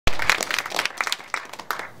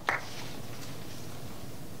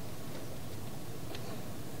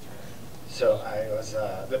So I was,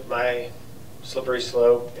 my slippery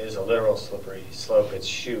slope is a literal slippery slope. It's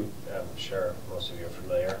chute. I'm sure most of you are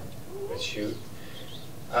familiar with chute.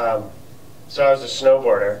 So I was a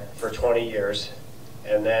snowboarder for 20 years.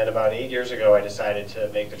 And then about 8 years ago, I decided to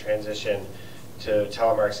make the transition to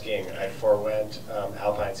telemark skiing. I forewent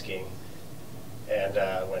alpine skiing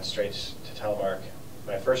and went straight to telemark.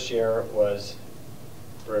 My first year was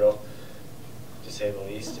brutal, to say the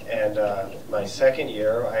least. And my second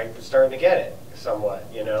year, I was starting to get it somewhat.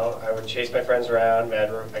 You know, I would chase my friends around.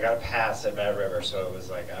 I got a pass at Mad River, so it was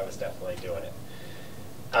like I was definitely doing it.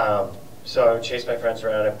 So I would chase my friends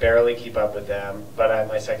around. I barely keep up with them. But at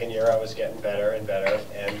my second year, I was getting better and better.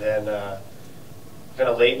 And then kind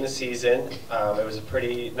of late in the season, it was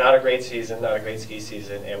not a great season, not a great ski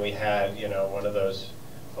season. And we had, you know, one of those,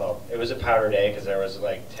 well, it was a powder day because there was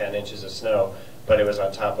like 10 inches of snow, but it was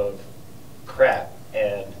on top of crap.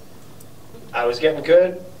 And I was getting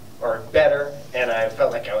good or better, and I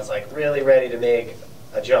felt like I was like really ready to make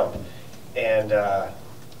a jump. And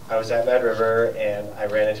I was at Mad River, and I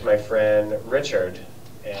ran into my friend Richard,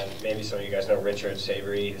 and maybe some of you guys know Richard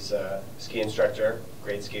Savory. He's a ski instructor,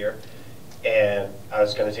 great skier, and I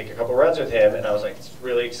was going to take a couple runs with him, and I was like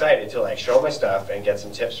really excited to like show my stuff and get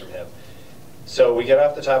some tips from him. So we get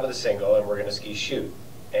off the top of the single, and we're going to ski chute,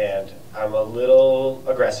 and I'm a little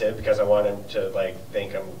aggressive because I want him to like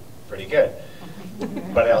think I'm pretty good,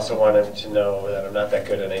 but I also want him to know that I'm not that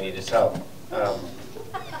good and I need his help.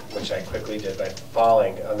 Which I quickly did by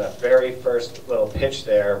falling on that very first little pitch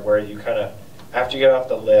there where you kind of, after you get off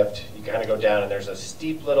the lift, you kind of go down and there's a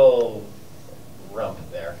steep little rump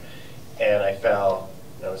there. And I fell,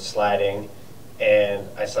 and I was sliding, and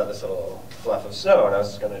I saw this little fluff of snow, and I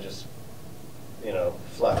was going to just, you know,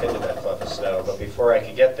 fluff into that fluff of snow. But before I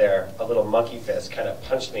could get there, a little monkey fist kind of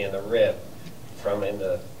punched me in the rib from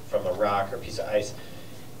a rock or piece of ice,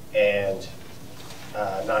 and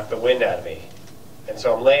knocked the wind out of me. And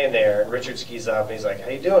so I'm laying there, and Richard skis up, and he's like,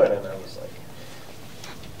 "How you doing?" And I was like,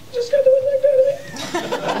 "Just got the wind knocked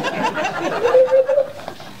out of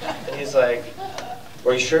me." And he's like,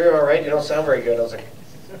 "Are you sure you're all right? You don't sound very good." I was like,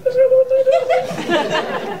 "Just got the wind knocked out of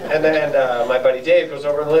me." And then my buddy Dave goes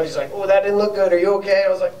over the lift. He's like, "Oh, that didn't look good. Are you okay?" I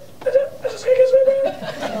was like, "I just gotta catch my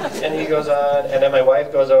breath." And he goes on, and then my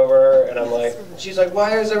wife goes over, and I'm like, she's like,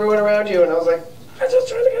 "Why is everyone around you?" And I was like, "I'm just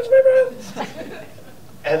trying to catch my breath."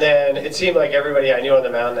 And then it seemed like everybody I knew on the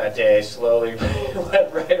mountain that day slowly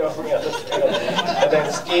went right over me on the trail, and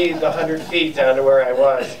then skied the 100 feet down to where I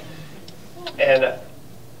was. And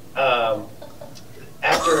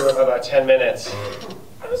after about 10 minutes,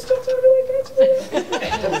 I was still talking like that to me.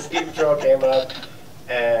 And the ski patrol came up,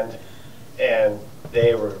 and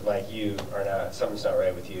they were like, "You are not, something's not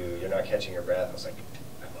right with you. You're not catching your breath." I was like,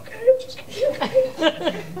 "I'm okay, I'm just gonna be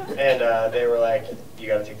okay." And they were like, "You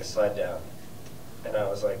got to take the sled down." And I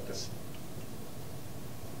was like,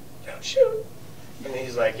 "Don't shoot." And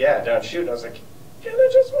he's like, "Yeah, don't shoot." And I was like, "Can I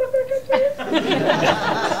just walk back up there?"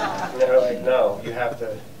 And they were like, "No, you have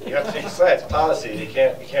to take the sled. It's policy. You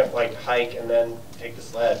can't like hike and then take the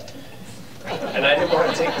sled." And I didn't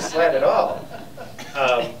want to take the sled at all.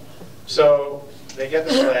 So they get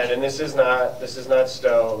the sled, and this is not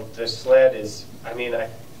Stowe. The sled is,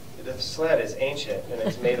 the sled is ancient, and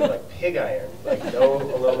it's made of like pig iron, like no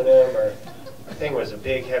aluminum or. The thing was a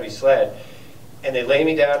big, heavy sled, and they lay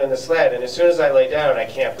me down in the sled, and as soon as I lay down, I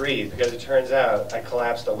can't breathe, because it turns out I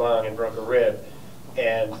collapsed a lung and broke a rib,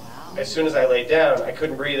 and as soon as I laid down, I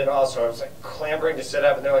couldn't breathe at all, so I was like clambering to sit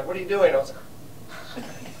up, and they're like, "What are you doing?" I was like,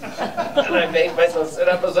 and I made myself sit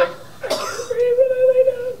up. I was like, "I can't breathe when I lay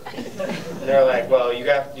down." And they're like, "Well, you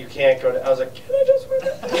can't go to," I was like, "Can I just work?"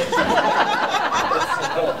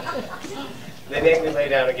 So they make me lay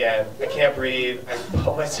down again. I can't breathe. I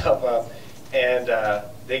pull myself up. And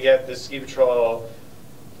they get the ski patrol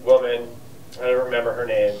woman, I don't remember her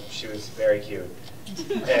name, she was very cute.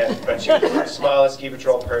 But she was the smallest ski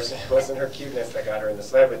patrol person. It wasn't her cuteness that got her in the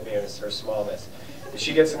sled with me, it was her smallness. And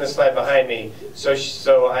she gets in the sled behind me,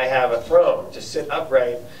 so I have a throne to sit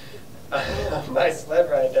upright on my sled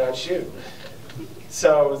ride down chute.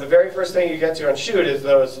 So the very first thing you get to on chute is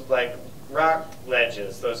those like rock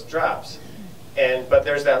ledges, those drops. But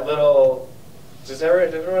there's that little, does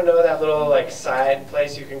everyone know that little like side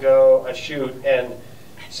place you can go on chute? And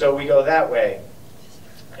so we go that way.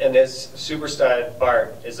 And this super stud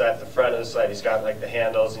Bart is at the front of the sled. He's got like the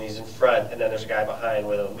handles and he's in front, and then there's a guy behind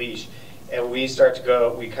with a leash. And we start to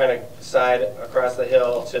go, we kind of slide across the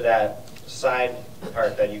hill to that side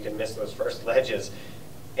part that you can miss those first ledges.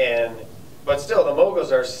 But still, the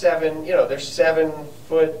moguls are they're 7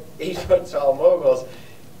 foot, 8 foot tall moguls.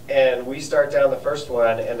 And we start down the first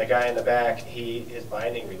one, and the guy in the back, his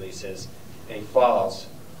binding releases, and he falls.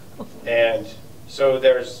 And so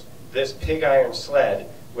there's this pig iron sled,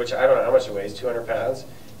 which I don't know how much it weighs, 200 pounds.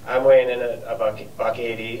 I'm weighing in a buck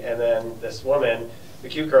 80, and then this woman, the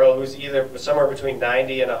cute girl, who's either somewhere between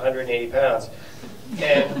 90 and 180 pounds.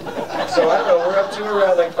 And so I don't know, we're up to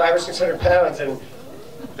around like 500 or 600 pounds, and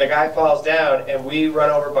the guy falls down, and we run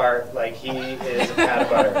over Bart like he is a pat of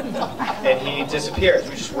butter. And he disappears.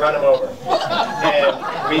 We just run him over.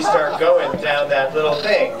 And we start going down that little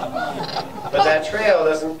thing. But that trail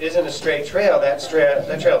isn't a straight trail. That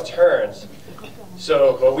trail turns.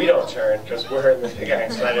 So, but we don't turn because we're in the pig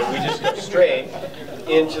iron sled, and we just go straight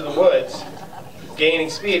into the woods, gaining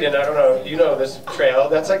speed. And I don't know, you know this trail.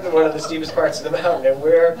 That's like one of the steepest parts of the mountain, and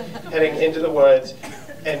we're heading into the woods.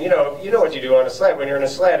 And you know what you do on a sled. When you're in a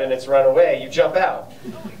sled and it's run away, you jump out.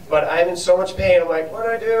 But I'm in so much pain. I'm like, what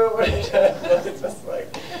do I do? What do I do? It's just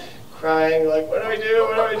like crying, like, what do I do?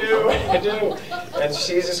 What do I do? What do I do? And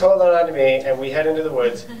she's just holding on to me, and we head into the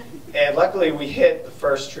woods. And luckily, we hit the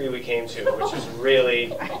first tree we came to, which was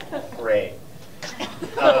really great.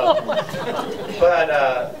 But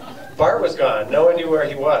Bart was gone. No one knew where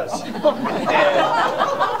he was. And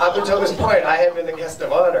up until this point, I had been the guest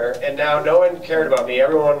of honor, and now no one cared about me.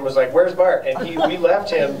 Everyone was like, where's Bart? And we left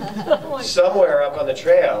him somewhere up on the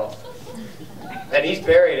trail, and he's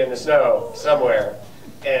buried in the snow somewhere.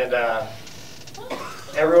 And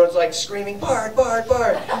everyone's like screaming, Bart, Bart,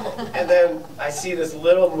 Bart. And then I see this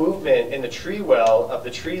little movement in the tree well of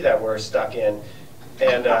the tree that we're stuck in.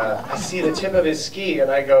 And I see the tip of his ski, and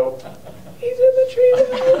I go, he's in the tree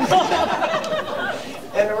well.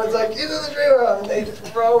 And everyone's like, he's in the tree well. And they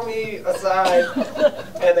throw me aside,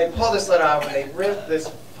 and they pull the sled off, and they rip this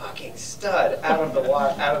fucking stud out of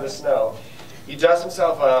the snow. He dusts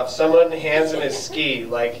himself off. Someone hands him his ski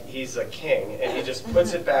like he's a king, and he just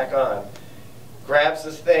puts it back on. Grabs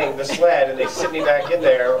this thing, the sled, and they sit me back in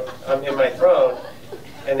there in my throne,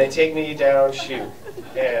 and they take me down chute.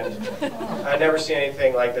 And I've never seen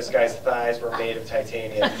anything like this guy's thighs were made of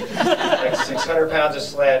titanium. Like 600 pounds of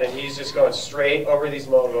sled, and he's just going straight over these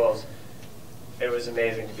moguls. It was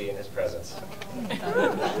amazing to be in his presence.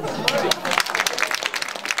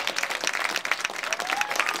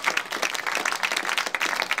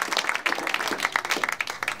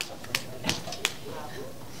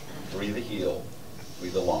 Breathe a heel,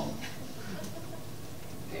 breathe a lung.